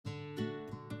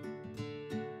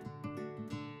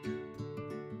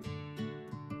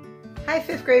Hi,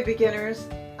 fifth grade beginners.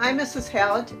 I'm Mrs.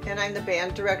 Hallett and I'm the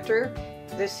band director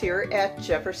this year at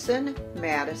Jefferson,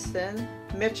 Madison,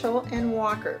 Mitchell, and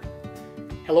Walker.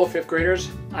 Hello fifth graders,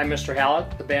 I'm Mr.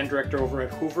 Hallett, the band director over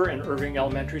at Hoover and Irving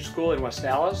Elementary School in West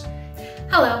Allis.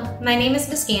 Hello, my name is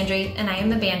Miss Gandry and I am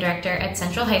the band director at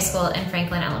Central High School and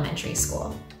Franklin Elementary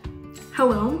School.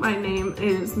 Hello, my name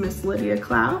is Miss Lydia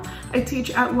Clow. I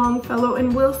teach at Longfellow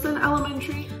and Wilson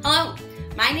Elementary. Hello,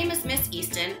 my name is Miss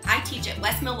Easton. I teach at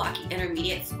West Milwaukee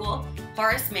Intermediate School,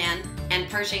 Horace Mann, and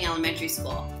Pershing Elementary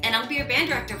School, and I'll be your band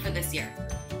director for this year.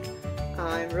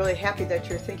 I'm really happy that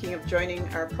you're thinking of joining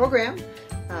our program.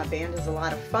 Band is a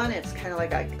lot of fun. It's kind of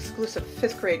like an exclusive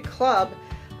fifth grade club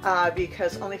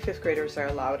because only fifth graders are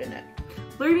allowed in it.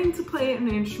 Learning to play an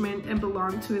instrument and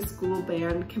belong to a school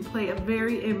band can play a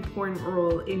very important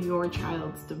role in your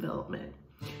child's development.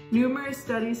 Numerous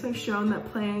studies have shown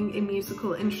that playing a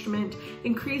musical instrument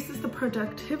increases the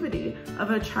productivity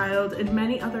of a child in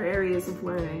many other areas of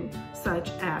learning, such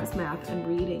as math and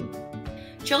reading.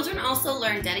 Children also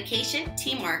learn dedication,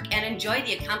 teamwork, and enjoy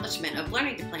the accomplishment of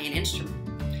learning to play an instrument.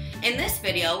 In this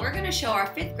video, we're going to show our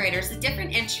fifth graders the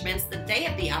different instruments that they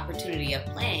have the opportunity of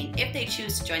playing if they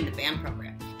choose to join the band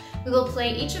program. We will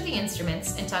play each of the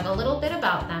instruments and talk a little bit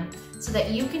about them so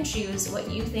that you can choose what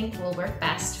you think will work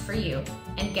best for you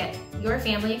and get your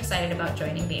family excited about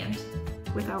joining band.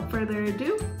 Without further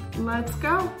ado, let's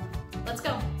go. Let's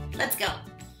go. Let's go.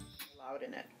 Allowed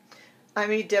in it.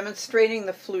 I'm demonstrating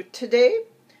the flute today.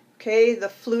 Okay, the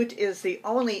flute is the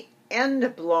only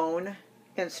end-blown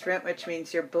instrument, which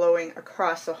means you're blowing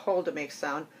across a hole to make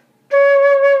sound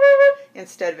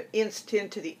instead of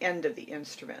instant to the end of the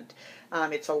instrument.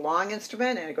 It's a long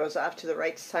instrument and it goes off to the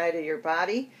right side of your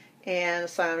body. And the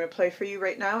song I'm going to play for you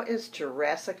right now is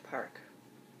Jurassic Park.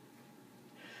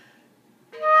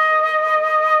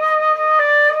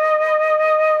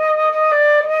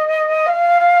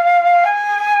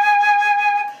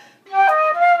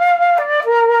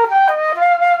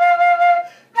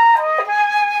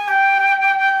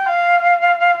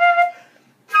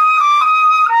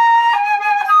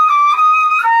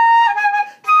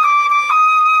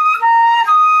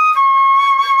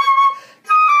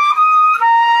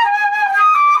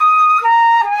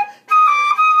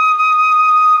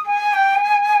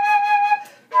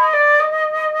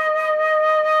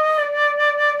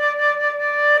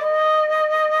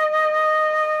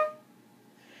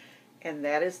 And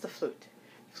that is the flute.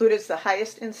 Flute is the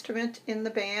highest instrument in the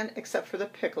band except for the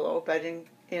piccolo, but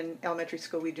in elementary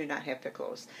school we do not have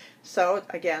piccolos. So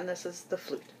again, this is the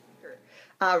flute.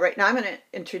 Right now I'm going to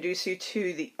introduce you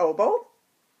to the oboe.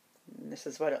 And this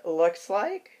is what it looks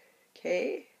like.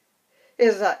 Okay. It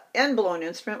is an end-blown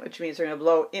instrument, which means we're going to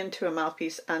blow into a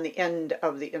mouthpiece on the end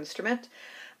of the instrument.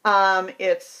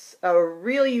 It's a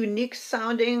really unique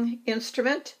sounding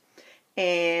instrument.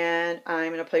 And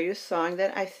I'm going to play you a song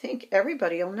that I think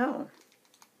everybody will know.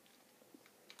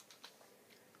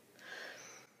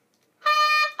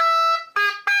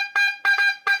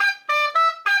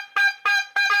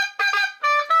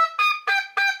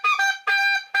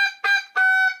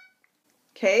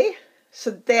 Okay,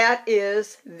 so that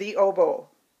is the oboe.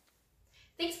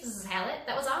 Thanks, Mrs. Hallett.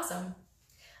 That was awesome.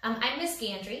 I'm Miss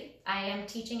Gandry. I am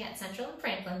teaching at Central and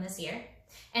Franklin this year.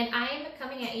 And I am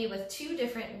coming at you with two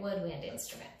different woodwind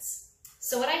instruments.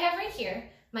 So what I have right here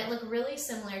might look really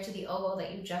similar to the oboe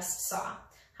that you just saw.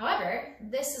 However,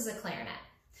 this is a clarinet.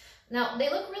 Now, they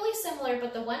look really similar,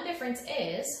 but the one difference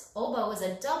is oboe is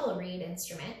a double reed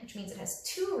instrument, which means it has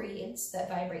two reeds that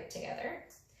vibrate together.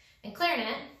 And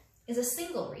clarinet is a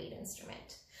single reed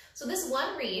instrument. So this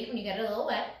one reed, when you get it a little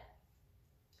wet,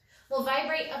 will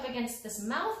vibrate up against this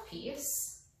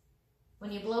mouthpiece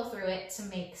when you blow through it to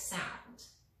make sound.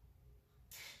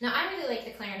 Now, I really like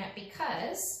the clarinet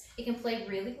because it can play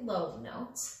really low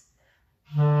notes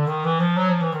and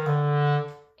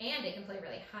it can play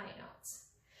really high notes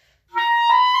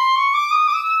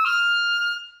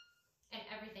and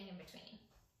everything in between.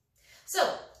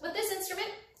 So with this instrument,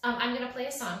 I'm going to play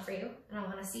a song for you and I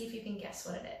want to see if you can guess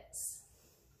what it is.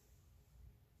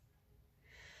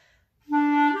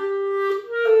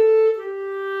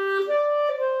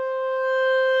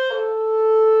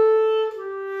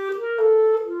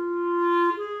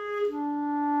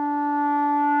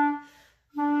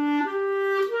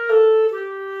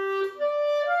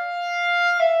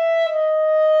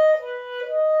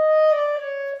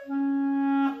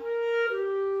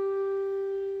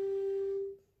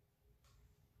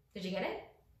 Did you get it?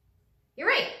 You're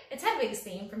right, it's Hedwig's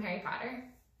theme from Harry Potter.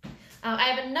 I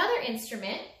have another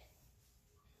instrument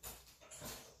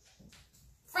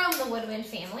from the woodwind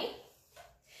family,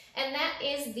 and that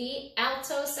is the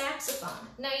alto saxophone.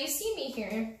 Now you see me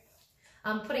here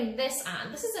putting this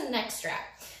on. This is a neck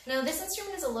strap. Now this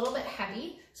instrument is a little bit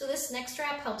heavy, so this neck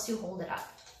strap helps you hold it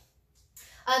up.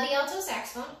 The alto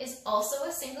saxophone is also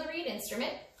a single reed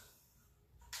instrument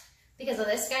because of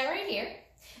this guy right here.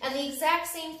 And the exact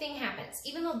same thing happens.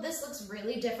 Even though this looks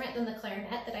really different than the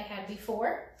clarinet that I had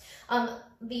before,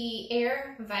 the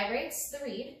air vibrates the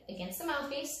reed against the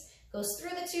mouthpiece, goes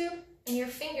through the tube, and your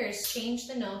fingers change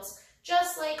the notes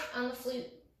just like on the flute,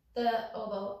 the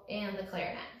oboe, and the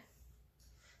clarinet.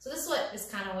 So this is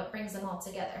kind of what brings them all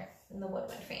together in the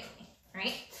woodwind family,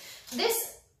 right?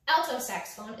 This alto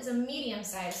saxophone is a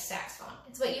medium-sized saxophone.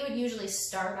 It's what you would usually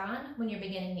start on when you're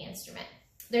beginning the instrument.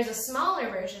 There's a smaller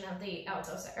version of the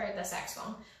the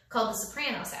saxophone called the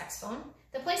soprano saxophone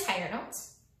that plays higher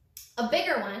notes, a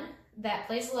bigger one that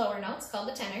plays lower notes called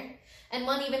the tenor, and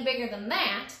one even bigger than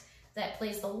that that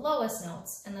plays the lowest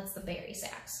notes, and that's the bari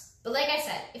sax. But like I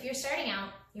said, if you're starting out,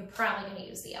 you're probably going to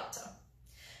use the alto.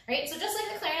 All right, so just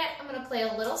like the clarinet, I'm going to play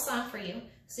a little song for you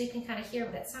so you can kind of hear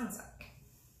what it sounds like.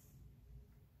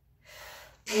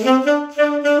 Did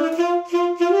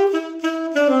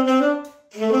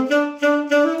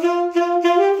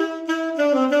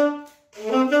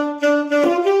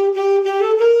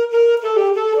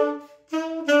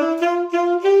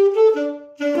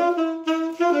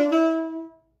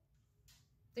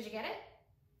you get it?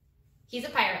 He's a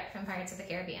pirate from Pirates of the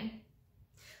Caribbean.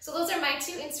 So those are my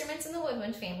two instruments in the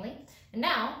woodwind family. And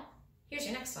now, here's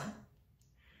your next one.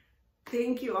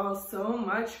 Thank you all so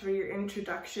much for your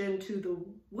introduction to the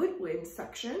woodwind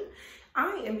section.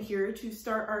 I am here to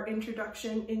start our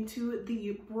introduction into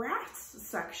the brass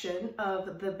section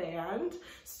of the band,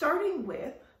 starting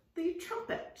with the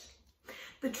trumpet.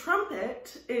 The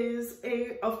trumpet is,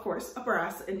 of course, a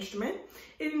brass instrument.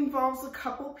 It involves a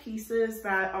couple pieces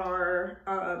that are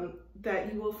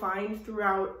that you will find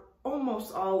throughout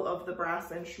almost all of the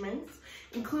brass instruments,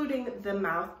 including the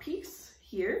mouthpiece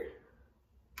here,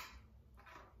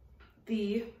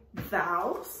 the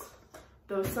valves,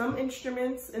 though some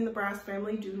instruments in the brass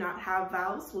family do not have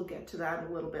valves. We'll get to that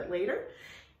a little bit later.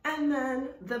 And then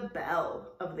the bell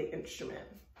of the instrument.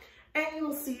 And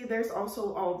you'll see there's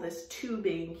also all this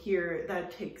tubing here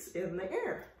that takes in the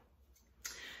air.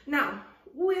 Now,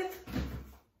 with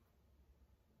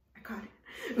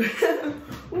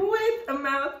a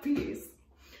mouthpiece,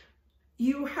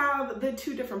 you have the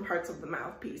two different parts of the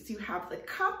mouthpiece. You have the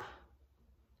cup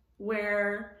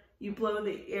where you blow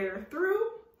the air through,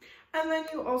 and then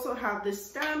you also have the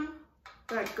stem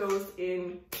that goes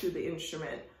into the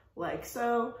instrument like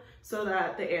so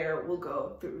that the air will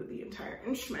go through the entire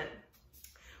instrument.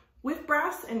 With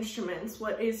brass instruments,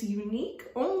 what is unique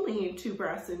only to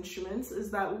brass instruments is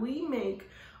that we make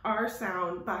our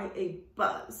sound by a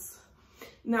buzz.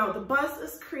 Now, the buzz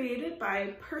is created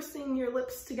by pursing your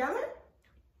lips together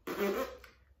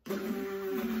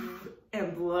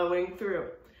and blowing through.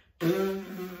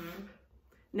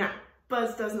 Now,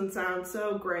 buzz doesn't sound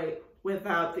so great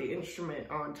without the instrument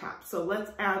on top, so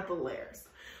let's add the layers.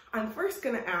 I'm first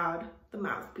going to add the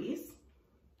mouthpiece.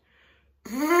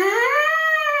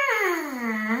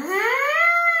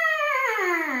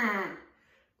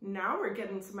 Now we're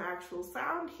getting some actual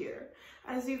sound here.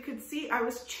 As you can see, I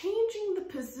was changing the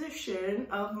position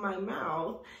of my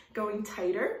mouth, going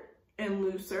tighter and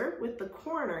looser with the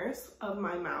corners of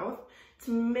my mouth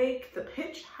to make the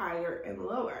pitch higher and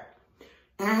lower.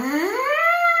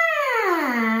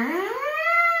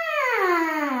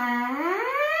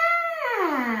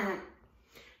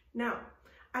 Now,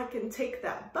 I can take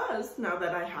that buzz, now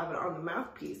that I have it on the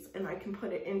mouthpiece, and I can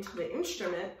put it into the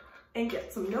instrument and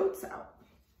get some notes out.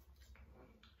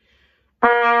 I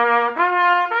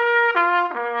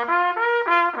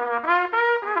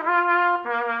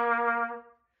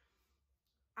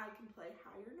can play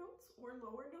higher notes or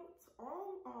lower notes,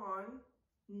 all on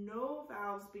no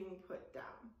valves being put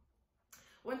down.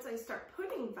 Once I start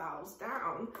putting valves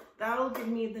down, that'll give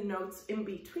me the notes in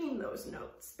between those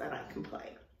notes that I can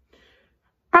play.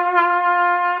 I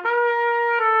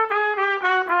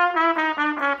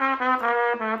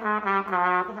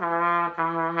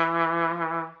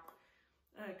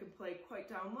could play quite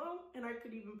down low, and I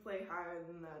could even play higher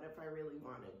than that if I really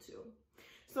wanted to.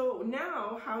 So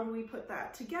now, how do we put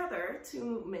that together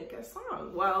to make a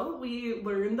song? Well, we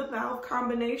learn the valve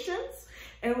combinations,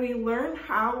 and we learn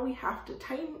how we have to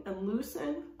tighten and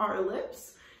loosen our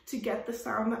lips to get the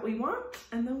sound that we want,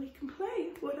 and then we can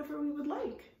play whatever we would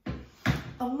like,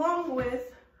 along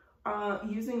with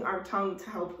using our tongue to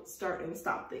help start and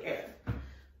stop the air.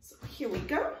 So here we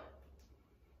go.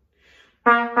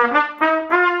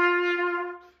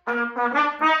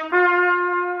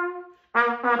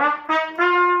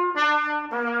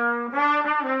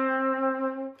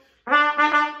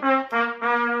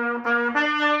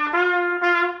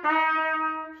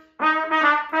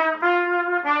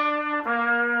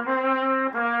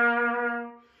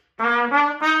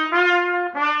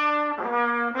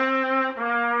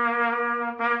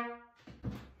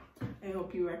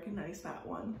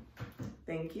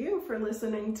 thank you for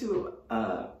listening to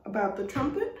about the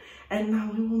trumpet, and now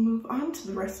we will move on to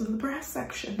the rest of the brass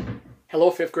section.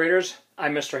 Hello, fifth graders.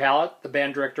 I'm Mr. Hallett, the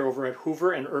band director over at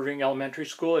Hoover and Irving Elementary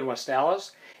School in West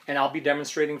Allis, and I'll be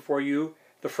demonstrating for you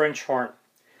the French horn.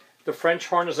 The French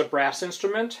horn is a brass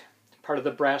instrument, part of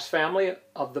the brass family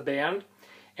of the band,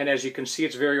 and as you can see,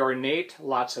 it's very ornate,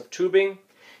 lots of tubing.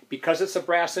 Because it's a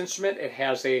brass instrument, it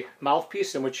has a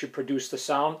mouthpiece in which you produce the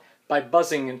sound by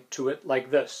buzzing into it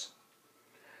like this.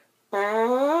 I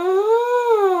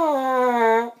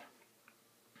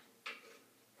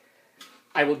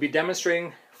will be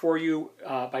demonstrating for you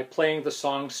by playing the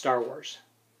song Star Wars.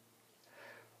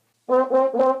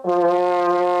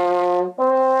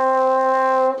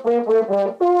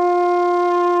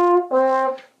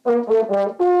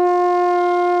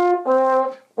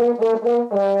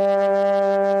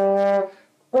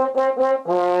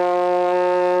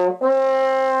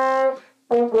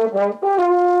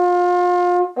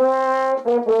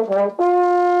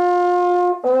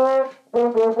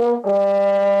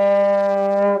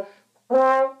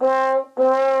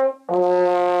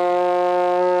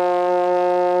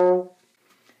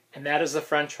 And that is the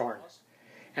French horn.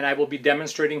 And I will be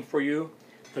demonstrating for you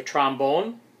the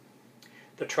trombone.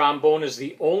 The trombone is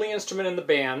the only instrument in the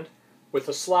band with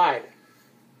a slide.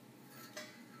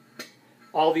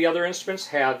 All the other instruments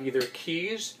have either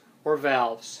keys or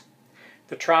valves.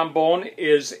 The trombone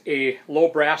is a low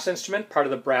brass instrument, part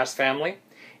of the brass family,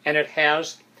 and it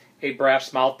has a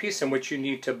brass mouthpiece in which you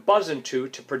need to buzz into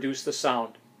to produce the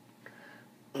sound.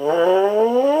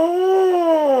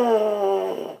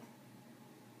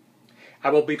 I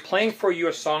will be playing for you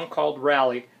a song called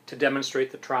Rally to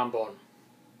demonstrate the trombone.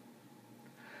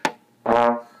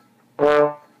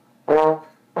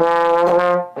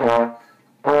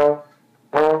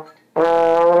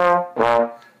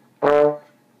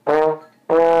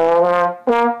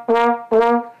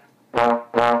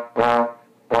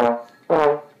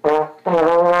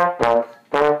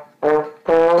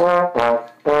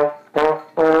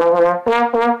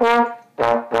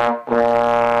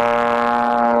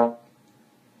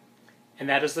 And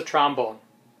that is the trombone.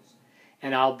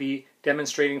 And I'll be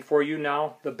demonstrating for you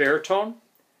now the baritone.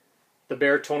 The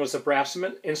baritone is a brass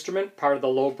instrument, part of the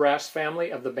low brass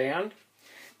family of the band.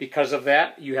 Because of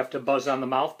that, you have to buzz on the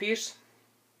mouthpiece.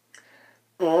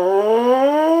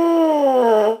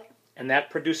 And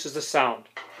that produces the sound.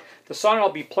 The song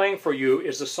I'll be playing for you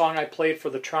is the song I played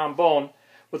for the trombone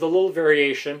with a little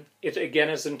variation. It again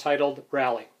is entitled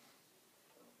Rally.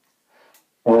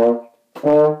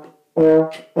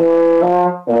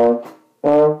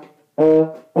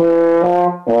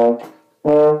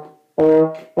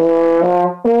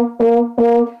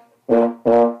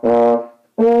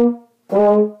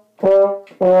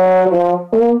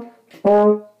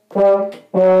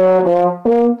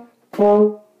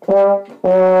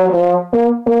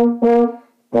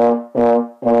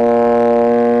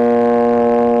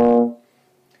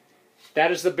 That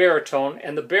is the baritone,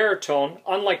 and the baritone,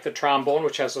 unlike the trombone,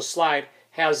 which has a slide,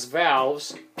 has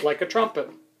valves like a trumpet,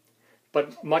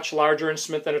 but much larger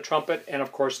instrument than a trumpet, and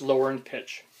of course lower in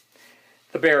pitch.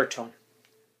 The baritone.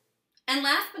 And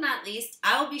last but not least,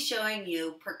 I will be showing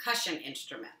you percussion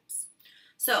instruments.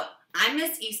 So, I'm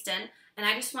Miss Easton, and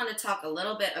I just want to talk a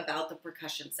little bit about the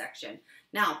percussion section.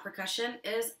 Now, percussion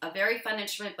is a very fun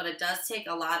instrument, but it does take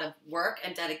a lot of work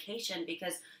and dedication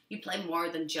because you play more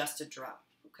than just a drum,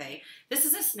 okay? This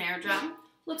is a snare drum.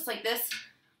 Looks like this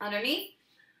underneath,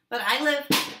 but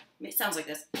it sounds like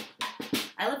this.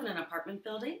 I live in an apartment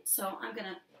building, so I'm going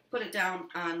to put it down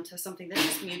onto something that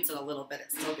just mutes it a little bit.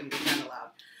 It's still going to be kind of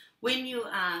loud. When you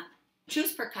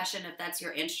choose percussion, if that's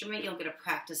your instrument, you'll get a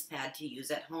practice pad to use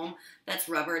at home. That's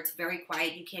rubber. It's very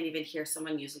quiet. You can't even hear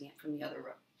someone using it from the other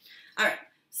room. All right,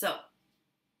 so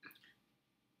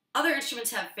other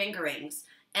instruments have fingerings,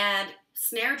 and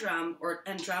snare drum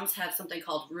and drums have something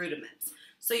called rudiments.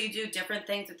 So you do different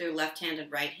things with your left hand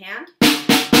and right hand.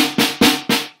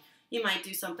 You might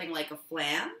do something like a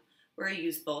flam, where you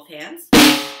use both hands.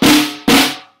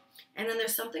 And then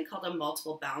there's something called a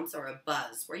multiple bounce or a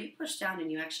buzz, where you push down and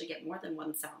you actually get more than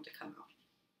one sound to come out.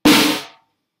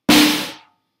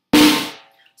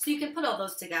 So you can put all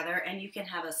those together and you can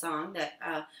have a song that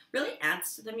really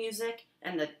adds to the music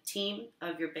and the team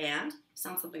of your band.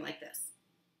 Sounds something like this.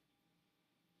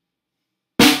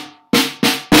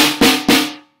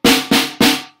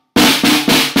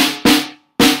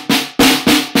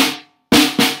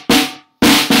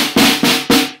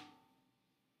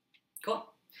 Cool.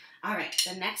 All right,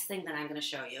 the next thing that I'm going to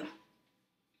show you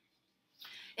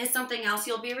is something else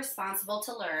you'll be responsible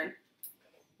to learn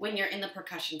when you're in the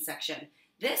percussion section.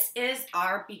 This is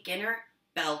our beginner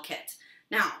bell kit.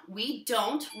 Now, we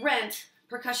don't rent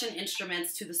percussion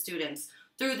instruments to the students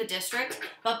through the district,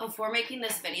 but before making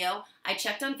this video, I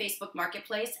checked on Facebook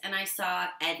Marketplace and I saw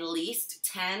at least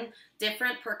 10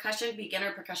 different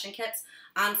beginner percussion kits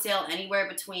on sale anywhere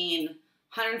between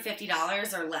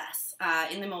 $150 or less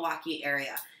in the Milwaukee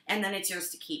area. And then it's yours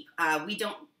to keep. We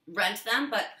don't rent them,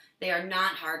 but they are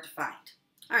not hard to find.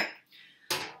 All right.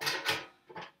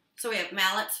 So we have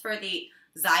mallets for the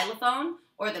xylophone,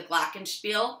 or the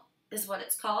glockenspiel is what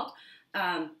it's called.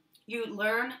 You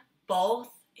learn both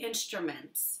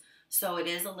instruments, so it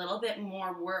is a little bit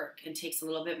more work and takes a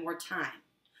little bit more time.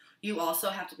 You also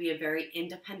have to be a very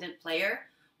independent player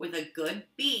with a good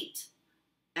beat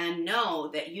and know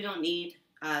that you don't need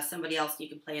somebody else, you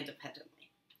can play independently.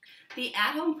 The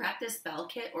at-home practice bell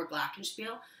kit or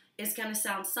glockenspiel is going to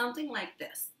sound something like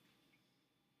this.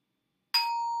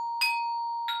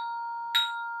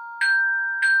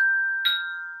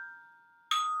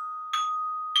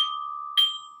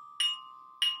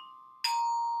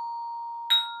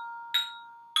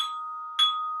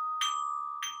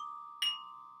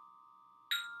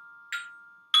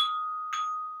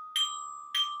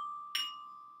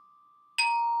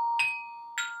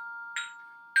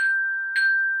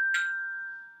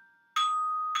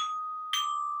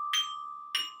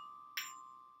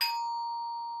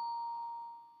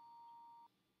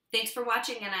 Thanks for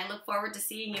watching, and I look forward to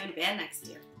seeing you in band next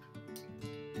year.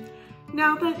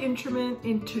 Now that instrument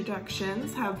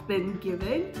introductions have been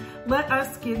given, let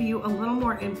us give you a little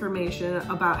more information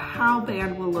about how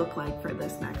band will look like for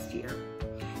this next year.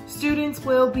 Students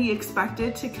will be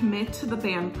expected to commit to the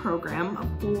band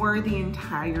program for the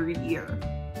entire year.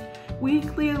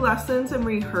 Weekly lessons and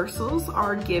rehearsals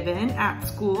are given at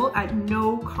school at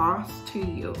no cost to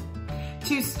you.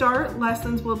 To start,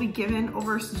 lessons will be given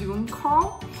over Zoom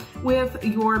call with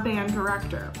your band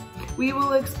director. We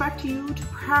will expect you to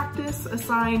practice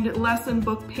assigned lesson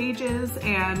book pages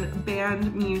and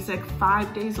band music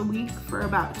 5 days a week for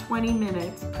about 20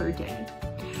 minutes per day.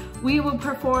 We will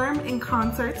perform in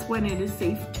concerts when it is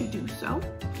safe to do so,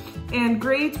 and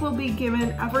grades will be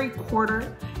given every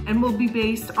quarter and will be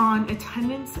based on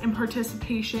attendance and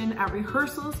participation at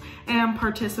rehearsals and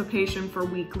participation for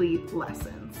weekly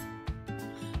lessons.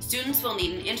 Students will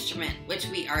need an instrument, which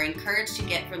we are encouraged to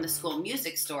get from the school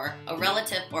music store, a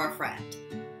relative, or a friend.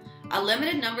 A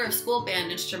limited number of school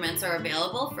band instruments are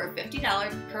available for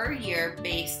 $50 per year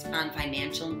based on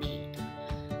financial need.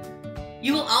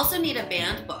 You will also need a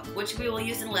band book, which we will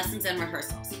use in lessons and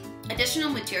rehearsals. Additional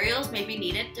materials may be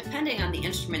needed depending on the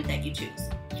instrument that you choose.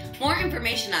 More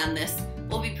information on this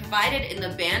will be provided in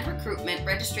the band recruitment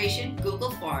registration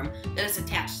Google form that is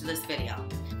attached to this video.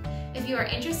 If you are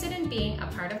interested in being a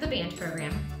part of the band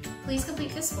program, please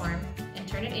complete this form and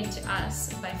turn it in to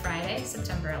us by Friday,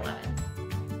 September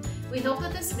 11th. We hope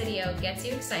that this video gets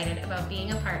you excited about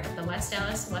being a part of the West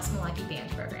Allis, West Milwaukee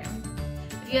band program.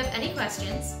 If you have any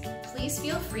questions, please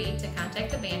feel free to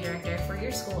contact the band director for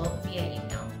your school via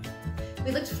email.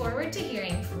 We look forward to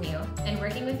hearing from you and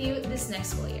working with you this next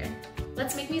school year.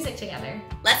 Let's make music together.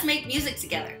 Let's make music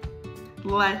together.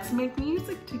 Let's make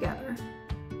music together.